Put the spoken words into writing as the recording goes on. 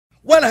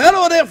Well,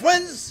 hello there,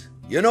 friends.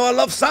 You know I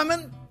love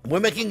salmon. We're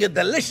making a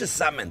delicious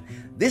salmon.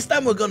 This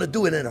time we're gonna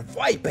do it in a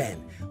fry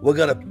pan. We're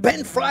gonna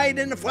pan fry it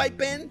in the fry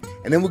pan,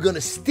 and then we're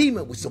gonna steam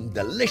it with some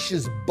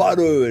delicious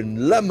butter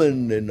and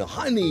lemon and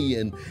honey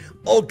and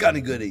all kind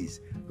of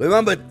goodies.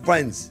 Remember,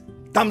 friends,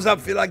 thumbs up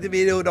if you like the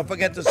video. Don't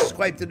forget to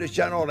subscribe to the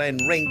channel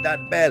and ring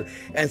that bell.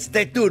 And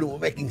stay tuned. We're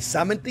making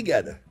salmon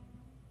together.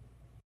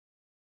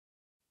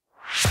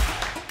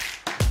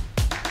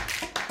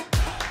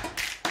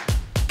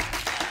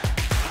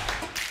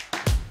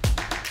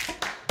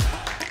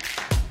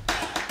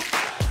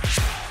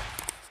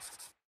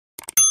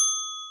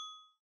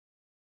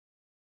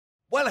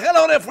 Well,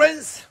 hello there,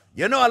 friends.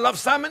 You know I love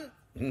salmon.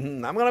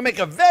 I'm going to make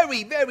a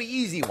very, very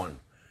easy one.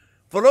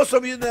 For those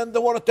of you that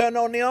don't want to turn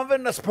on the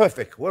oven, that's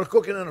perfect. We're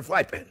cooking in a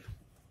fry pan.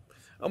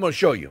 I'm going to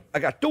show you. I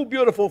got two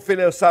beautiful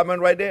filet of salmon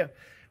right there.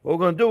 What we're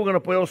going to do, we're going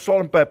to put a little salt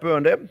and pepper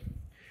on them.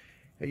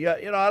 Yeah,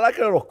 you know, I like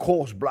a little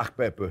coarse black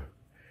pepper.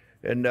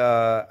 And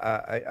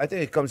I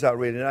think it comes out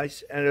really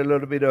nice. And a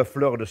little bit of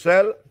fleur de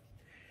sel.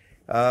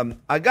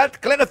 I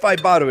got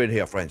clarified butter in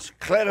here, friends.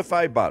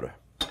 Clarified butter.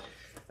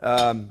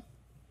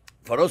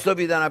 For those of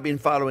you that have been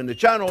following the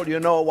channel, you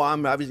know why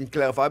I'm using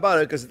clarified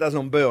butter, because it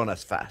doesn't burn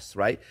as fast,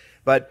 right?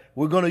 But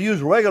we're going to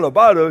use regular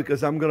butter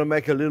because I'm going to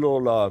make a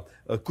little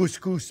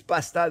couscous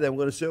pasta that I'm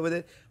going to serve with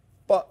it.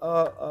 But,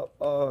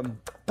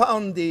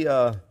 pound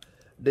the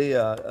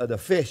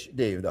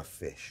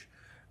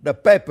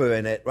pepper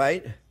in it,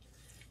 right?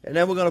 And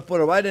then we're going to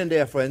put it right in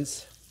there,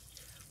 friends.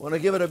 We're going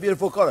to give it a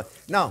beautiful color.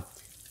 Now,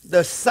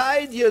 the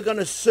side you're going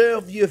to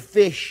serve your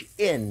fish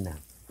in,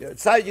 the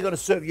side you're going to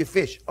serve your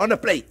fish on a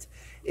plate,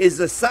 is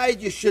the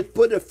side you should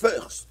put it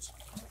first.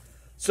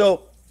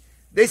 So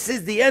this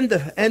is the end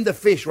of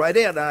fish right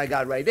there that I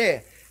got right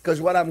there. Because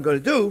what I'm going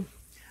to do,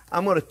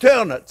 I'm going to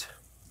turn it.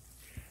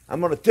 I'm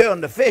going to turn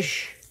the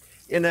fish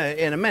in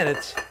a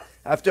minute.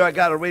 After I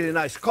got a really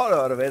nice color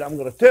out of it, I'm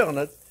going to turn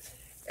it.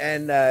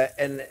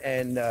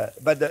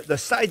 But the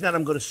side that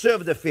I'm going to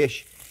serve the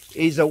fish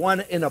is the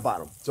one in the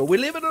bottom. So we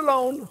leave it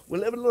alone. We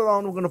leave it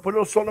alone. We're going to put a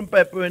little salt and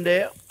pepper in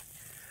there.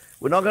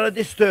 We're not going to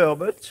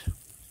disturb it.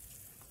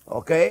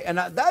 Okay, and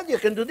that you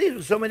can do this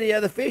with so many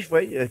other fish,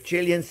 right? A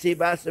Chilean sea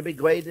bass would be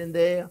great in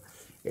there.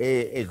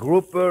 A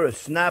grouper, a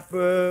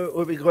snapper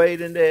would be great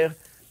in there.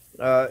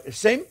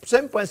 Same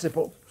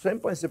principle,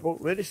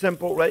 really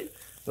simple, right?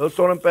 A little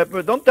salt and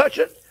pepper, don't touch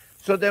it.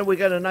 So then we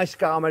get a nice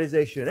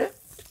caramelization, eh?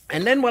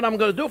 And then what I'm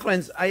going to do,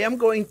 friends, I am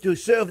going to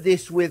serve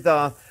this with,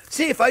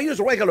 see, if I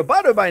use regular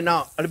butter by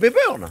now, it'll be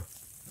burned.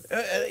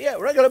 Yeah,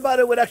 regular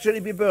butter would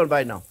actually be burned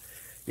by now.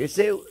 You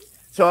see?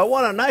 So I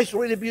want a nice,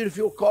 really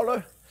beautiful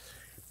color.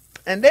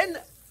 And then,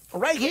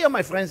 right here,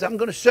 my friends, I'm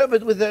going to serve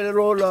it with a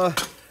little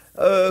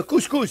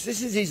couscous.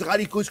 This is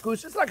Israeli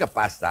couscous. It's like a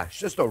pasta. It's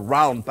just a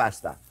round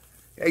pasta.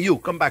 Hey, you,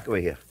 come back over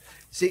here.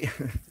 See,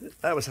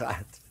 that was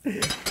hot.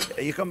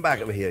 You come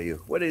back over here,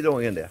 you. What are you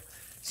doing in there?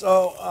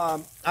 So,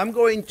 I'm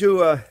going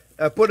to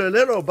put a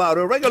little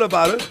butter, regular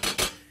butter.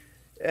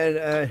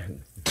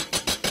 And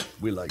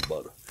we like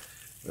butter.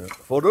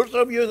 For those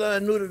of you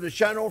that are new to the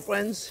channel,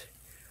 friends,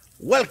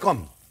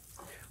 welcome.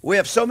 We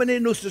have so many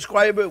new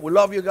subscribers. We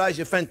love you guys.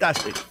 You're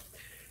fantastic.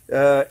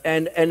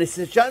 And it's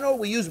a channel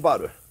we use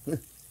butter.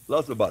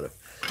 Lots of butter.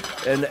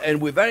 And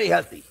we're very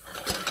healthy.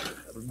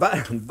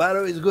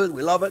 Butter is good.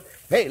 We love it.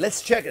 Hey,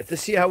 let's check it to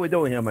see how we're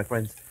doing here, my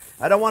friends.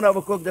 I don't want to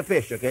overcook the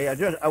fish, okay?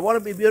 I want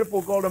to be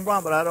beautiful golden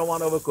brown, but I don't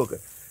want to overcook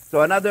it.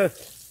 So another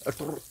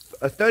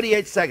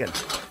 38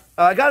 seconds.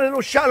 I got a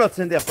little shallots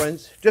in there,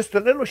 friends. Just a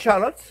little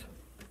shallots.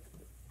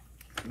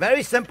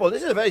 Very simple.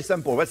 This is a very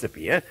simple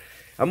recipe, eh?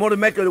 I'm going to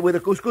make it with a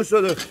couscous.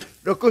 So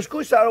the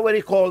couscous I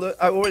already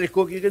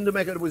cooked. You can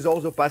make it with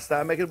also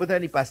pasta. Make it with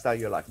any pasta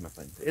you like, my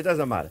friends. It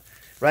doesn't matter,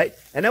 right?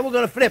 And then we're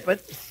going to flip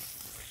it.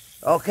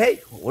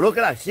 Okay, well, look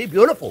at that. See,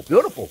 beautiful,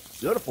 beautiful,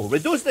 beautiful.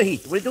 Reduce the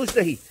heat, reduce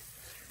the heat.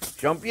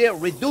 Jean-Pierre,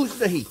 reduce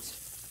the heat.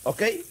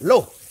 Okay,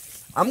 look.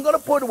 I'm going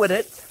to put with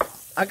it,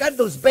 I got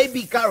those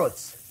baby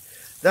carrots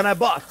that I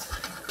bought.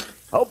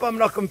 I hope I'm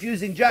not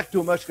confusing Jack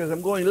too much because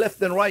I'm going left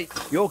and right.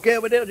 You okay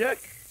over there, Jack?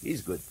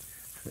 He's good.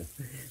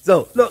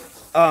 So look,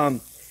 I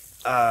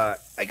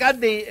got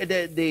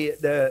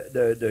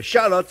the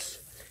shallots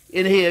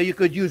in here. You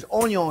could use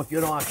onion if you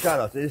don't have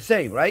shallots. It's the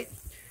same, right?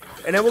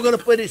 And then we're gonna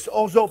put this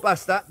orzo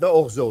pasta, the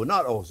orzo,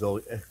 not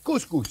orzo,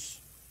 couscous.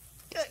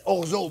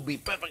 Orzo will be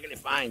perfectly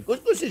fine.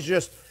 Couscous is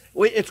just,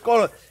 it's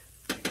called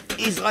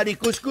Israeli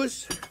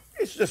couscous.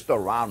 It's just a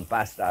round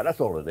pasta. That's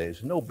all it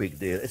is. No big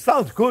deal. It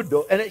sounds good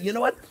though, and you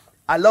know what?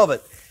 I love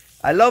it.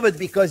 I love it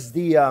because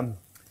the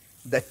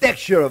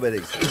texture of it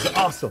is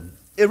awesome.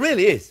 It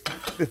really is.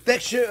 The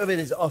texture of it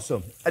is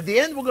awesome. At the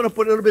end, we're going to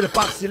put a little bit of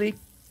parsley,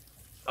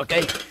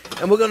 okay?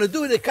 And we're going to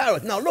do the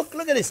carrot. Now, look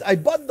at this. I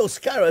bought those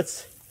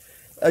carrots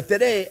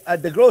today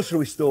at the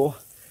grocery store,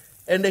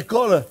 and they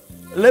call it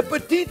les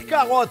petites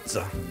carottes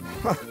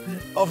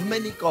of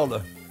many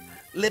colors.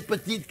 Les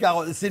petites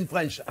carottes. It's in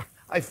French.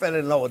 I fell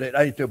in love with it.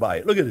 I need to buy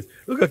it. Look at this.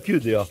 Look how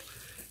cute they are.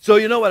 So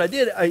you know what I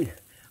did?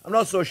 I'm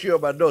not so sure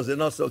about those. They're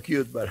not so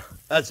cute, but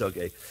that's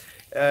okay.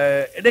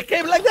 They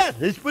came like that.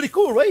 It's pretty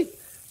cool, right?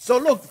 So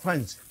look,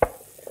 friends,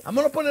 I'm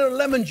gonna put a little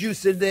lemon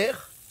juice in there.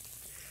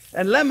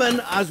 And lemon,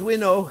 as we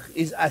know,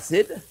 is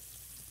acid.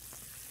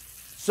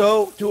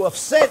 So to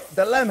offset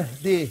the lemon,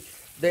 the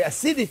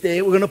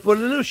acidity, we're gonna put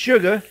a little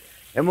sugar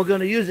and we're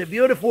gonna use a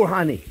beautiful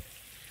honey.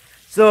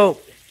 So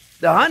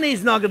the honey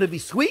is not gonna be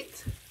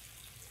sweet,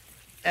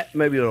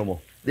 maybe a little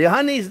more. The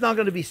honey is not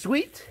gonna be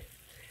sweet,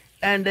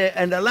 and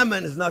the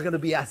lemon is not gonna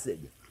be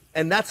acid.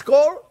 And that's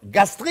called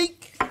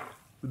gastrique.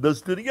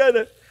 Those two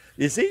together.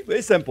 You see,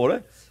 very simple,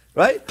 eh?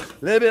 Right?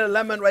 A little bit of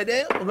lemon right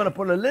there. We're gonna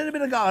put a little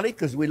bit of garlic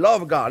because we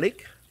love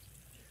garlic.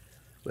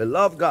 We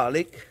love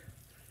garlic,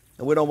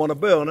 and we don't want to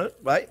burn it,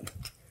 right?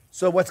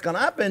 So what's going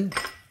to happen,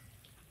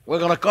 we're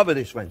going to cover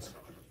this, friends.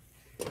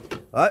 All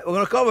right, we're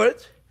going to cover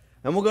it,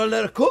 and we're going to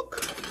let it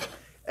cook.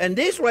 And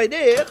this right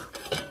there,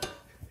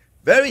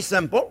 very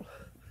simple.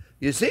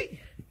 You see?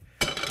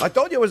 I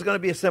told you it was going to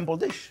be a simple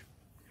dish.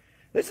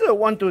 This is a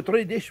 1, 2,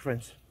 3 dish,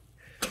 friends.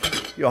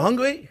 You're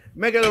hungry?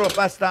 Make a little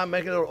pasta,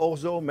 make a little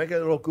orzo, make a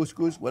little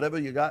couscous, whatever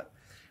you got.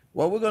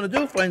 What we're going to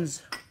do,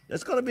 friends,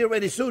 it's going to be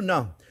ready soon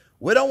now.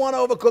 We don't want to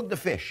overcook the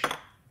fish.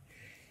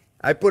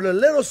 I put a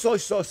little soy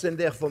sauce in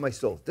there for my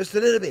salt. Just a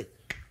little bit.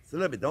 Just a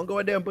little bit. Don't go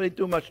in there and put it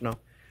too much now.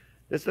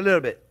 Just a little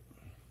bit.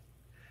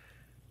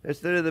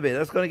 Just a little bit.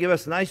 That's going to give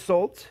us nice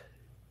salt.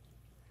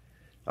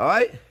 All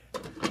right?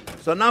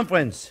 So now,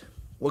 friends,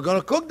 we're going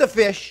to cook the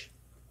fish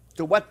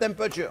to what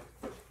temperature?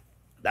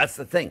 That's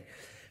the thing.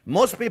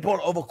 Most people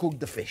overcook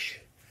the fish.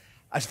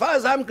 As far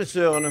as I'm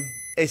concerned,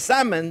 a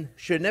salmon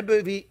should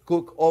never be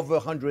cooked over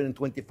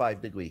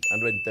 125 degrees,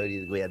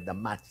 130 degrees at the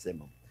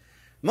maximum.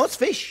 Most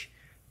fish,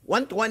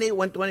 120,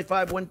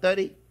 125,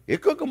 130, you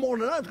cook them more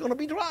than that, it's going to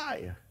be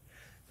dry.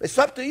 It's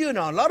up to you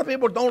now. A lot of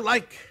people don't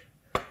like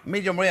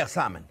medium rare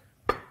salmon.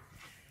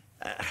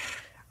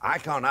 I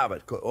can't have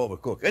it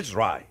overcooked. It's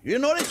dry. You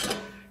notice?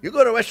 You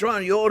go to a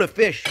restaurant, you order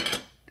fish,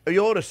 or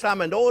you order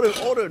salmon,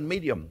 order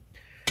medium.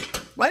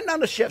 Right down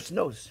the chef's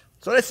nose.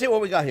 So let's see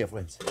what we got here,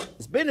 friends.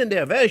 It's been in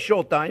there a very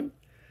short time,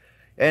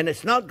 and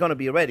it's not going to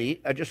be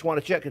ready. I just want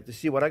to check it to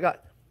see what I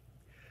got.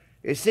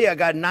 You see, I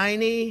got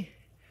 90.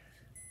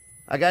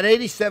 I got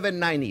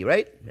 87.90,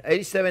 right?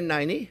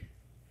 87.90.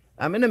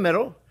 I'm in the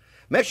middle.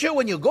 Make sure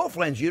when you go,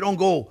 friends, you don't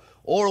go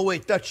all the way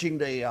touching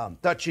the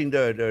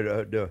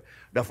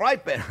fry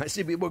pan. I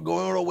see people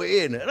going all the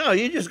way in. No,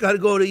 you just got to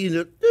go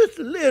to just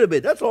a little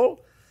bit. That's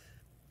all.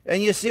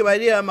 And you see right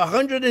here, I'm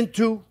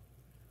 102.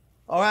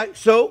 All right.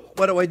 So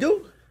what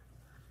do?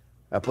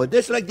 I put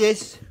this like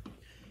this.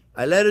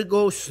 I let it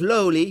go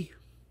slowly,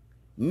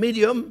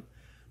 medium.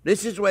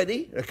 This is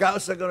ready. The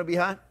carrots are going to be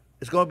hot.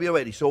 It's going to be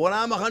ready. So when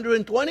I'm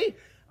 120,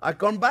 I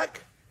come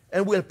back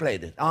and we'll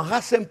plate it. How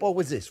simple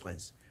was this,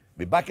 friends?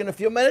 Be back in a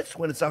few minutes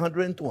when it's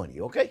 120,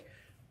 okay?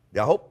 I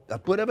hope I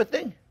put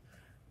everything.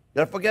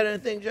 Did I forget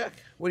anything, Jack?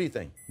 What do you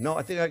think? No,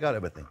 I think I got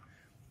everything.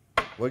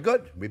 We're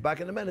good. Be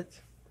back in a minute.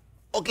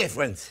 Okay,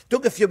 friends.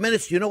 Took a few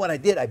minutes. You know what I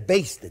did? I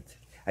basted.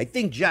 I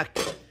think Jack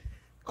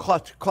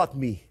caught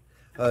me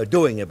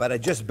doing it, but I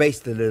just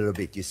basted a little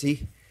bit, you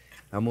see?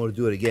 I'm going to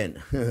do it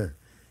again.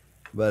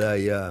 But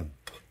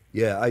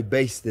I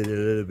basted it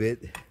a little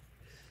bit.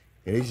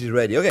 And this is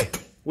ready. Okay,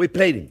 we're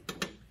plating.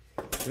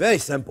 Very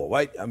simple,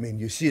 right? I mean,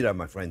 you see that,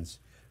 my friends.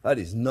 That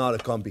is not a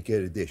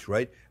complicated dish,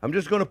 right? I'm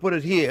just going to put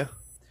it here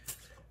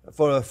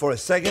for a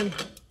second,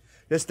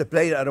 just to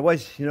plate.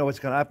 Otherwise, you know what's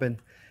going to happen.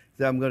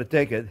 So I'm going to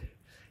take it,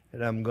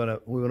 and we're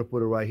going to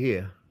put it right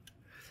here.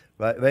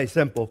 Right, very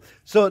simple.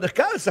 So the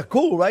carrots are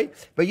cool, right?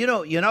 But you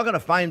know, you're not going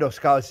to find those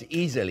carrots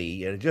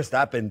easily. It just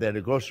happened at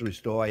the grocery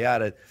store. I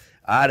had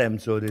them,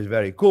 so it is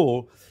very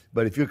cool.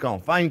 But if you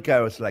can't find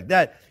carrots like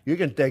that, you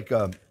can take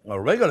a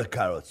regular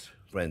carrots,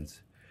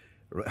 friends.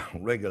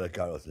 Regular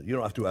carrots. You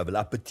don't have to have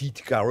la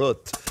petite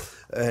carotte.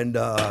 And,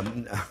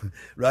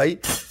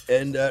 right?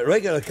 And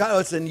regular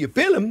carrots, and you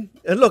peel them.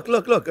 And look.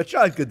 A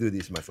child could do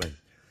this, my friend.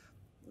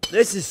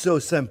 This is so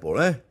simple,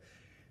 eh?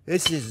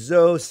 This is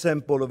so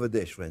simple of a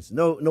dish, friends.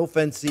 No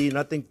fancy,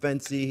 nothing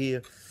fancy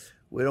here.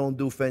 We don't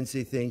do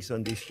fancy things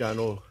on this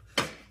channel.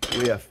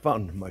 We have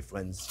fun, my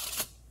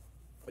friends.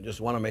 I just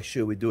want to make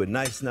sure we do it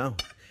nice now.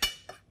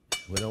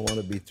 We don't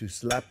want to be too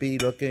sloppy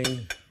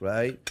looking,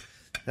 right?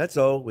 That's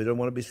all. We don't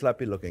want to be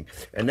sloppy looking.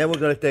 And then we're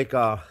going to take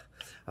our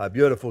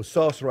beautiful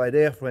sauce right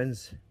there,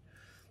 friends.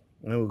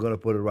 And we're going to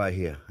put it right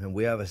here. And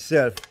we have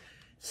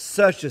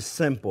such a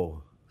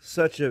simple,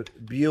 such a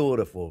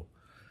beautiful,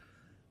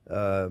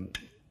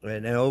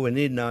 and all we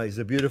need now is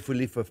a beautiful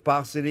leaf of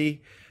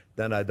parsley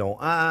that I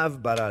don't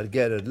have, but I'll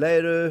get it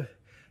later.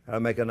 I'll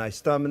make a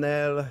nice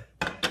thumbnail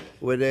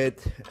with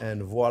it.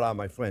 And voila,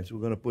 my friends. We're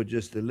going to put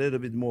just a little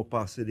bit more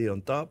parsley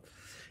on top.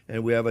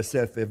 And we have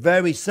ourselves a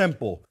very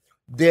simple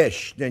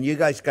dish that you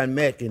guys can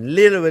make in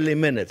literally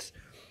minutes.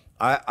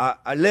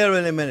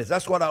 Literally minutes.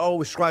 That's what I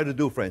always try to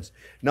do, friends.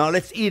 Now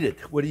let's eat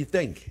it. What do you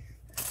think?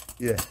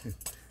 Yeah.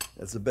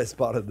 That's the best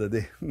part of the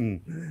day.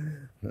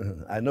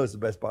 I know it's the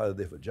best part of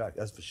the day for Jack,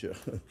 that's for sure.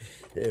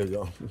 Here we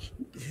go.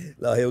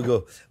 Now, here we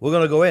go. We're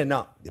going to go in.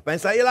 Now,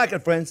 depends how you like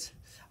it, friends.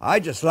 I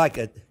just like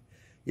it.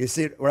 You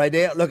see it right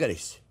there? Look at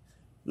this.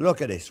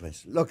 Look at this,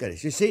 friends. Look at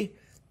this. You see?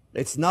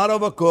 It's not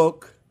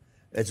overcooked.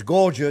 It's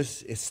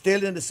gorgeous. It's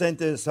still in the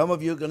center. Some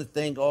of you are going to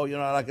think, oh, you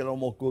know, I like it a little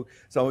more cooked.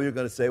 Some of you are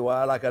going to say, well,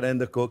 I like it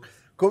undercooked.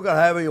 Cook it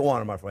however you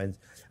want it, my friends.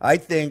 I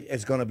think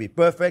it's going to be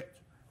perfect.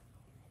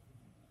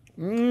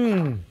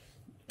 And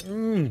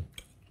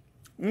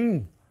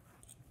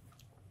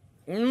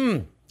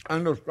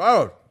the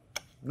salad.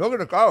 Look at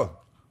the salad.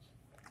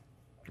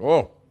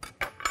 Oh.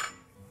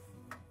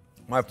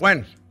 My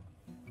friends,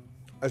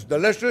 it's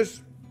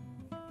delicious.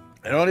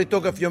 It only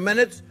took a few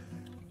minutes.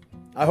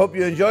 I hope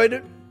you enjoyed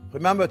it.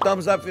 Remember,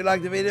 thumbs up if you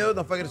liked the video.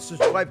 Don't forget to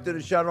subscribe to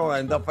the channel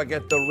and don't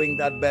forget to ring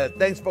that bell.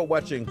 Thanks for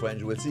watching,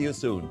 friends. We'll see you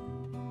soon.